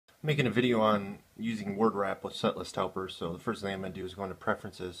Making a video on using word wrap with Setlist Helper. So the first thing I'm going to do is go into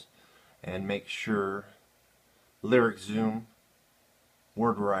Preferences and make sure Lyric Zoom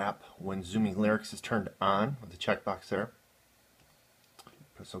word wrap when zooming lyrics is turned on with the checkbox there.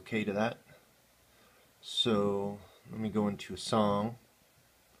 Press OK to that. So let me go into a song.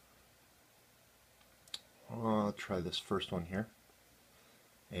 I'll try this first one here.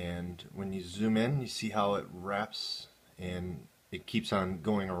 And when you zoom in, you see how it wraps and it keeps on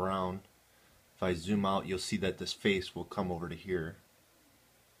going around. If I zoom out, you'll see that this face will come over to here.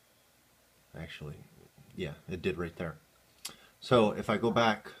 Actually, yeah, it did right there. So if I go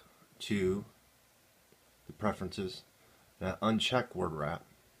back to the preferences, that uncheck word wrap,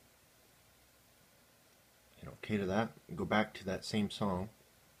 hit OK to that, and go back to that same song,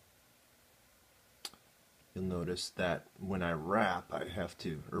 you'll notice that when I wrap, I have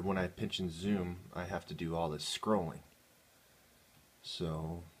to, or when I pinch and zoom, I have to do all this scrolling.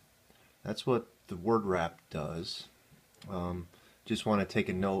 So that's what the word wrap does. Just want to take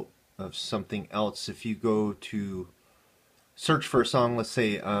a note of something else. If you go to search for a song, let's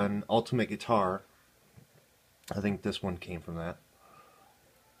say on Ultimate Guitar, I think this one came from that.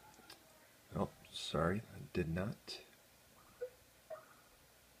 Oh, sorry, I did not.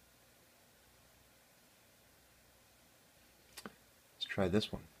 Let's try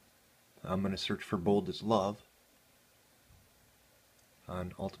this one. I'm going to search for Bold as Love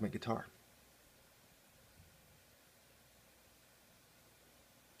on Ultimate Guitar.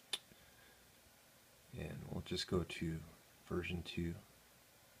 And we'll just go to version 2.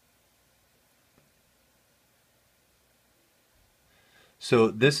 So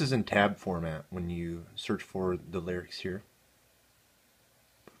this is in tab format when you search for the lyrics here.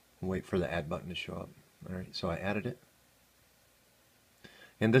 Wait for the add button to show up. Alright, so I added it.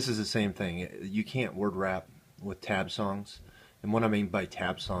 And this is the same thing. You can't word wrap with tab songs. And what I mean by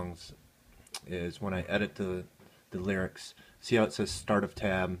tab songs is when I edit the lyrics, see how it says start of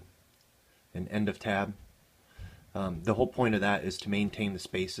tab and end of tab? The whole point of that is to maintain the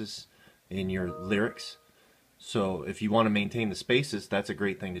spaces in your lyrics. So if you want to maintain the spaces, that's a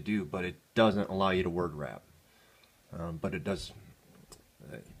great thing to do, but it doesn't allow you to word wrap. But it does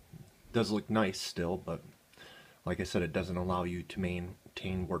look nice still, but like I said, it doesn't allow you to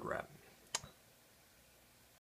maintain word wrap.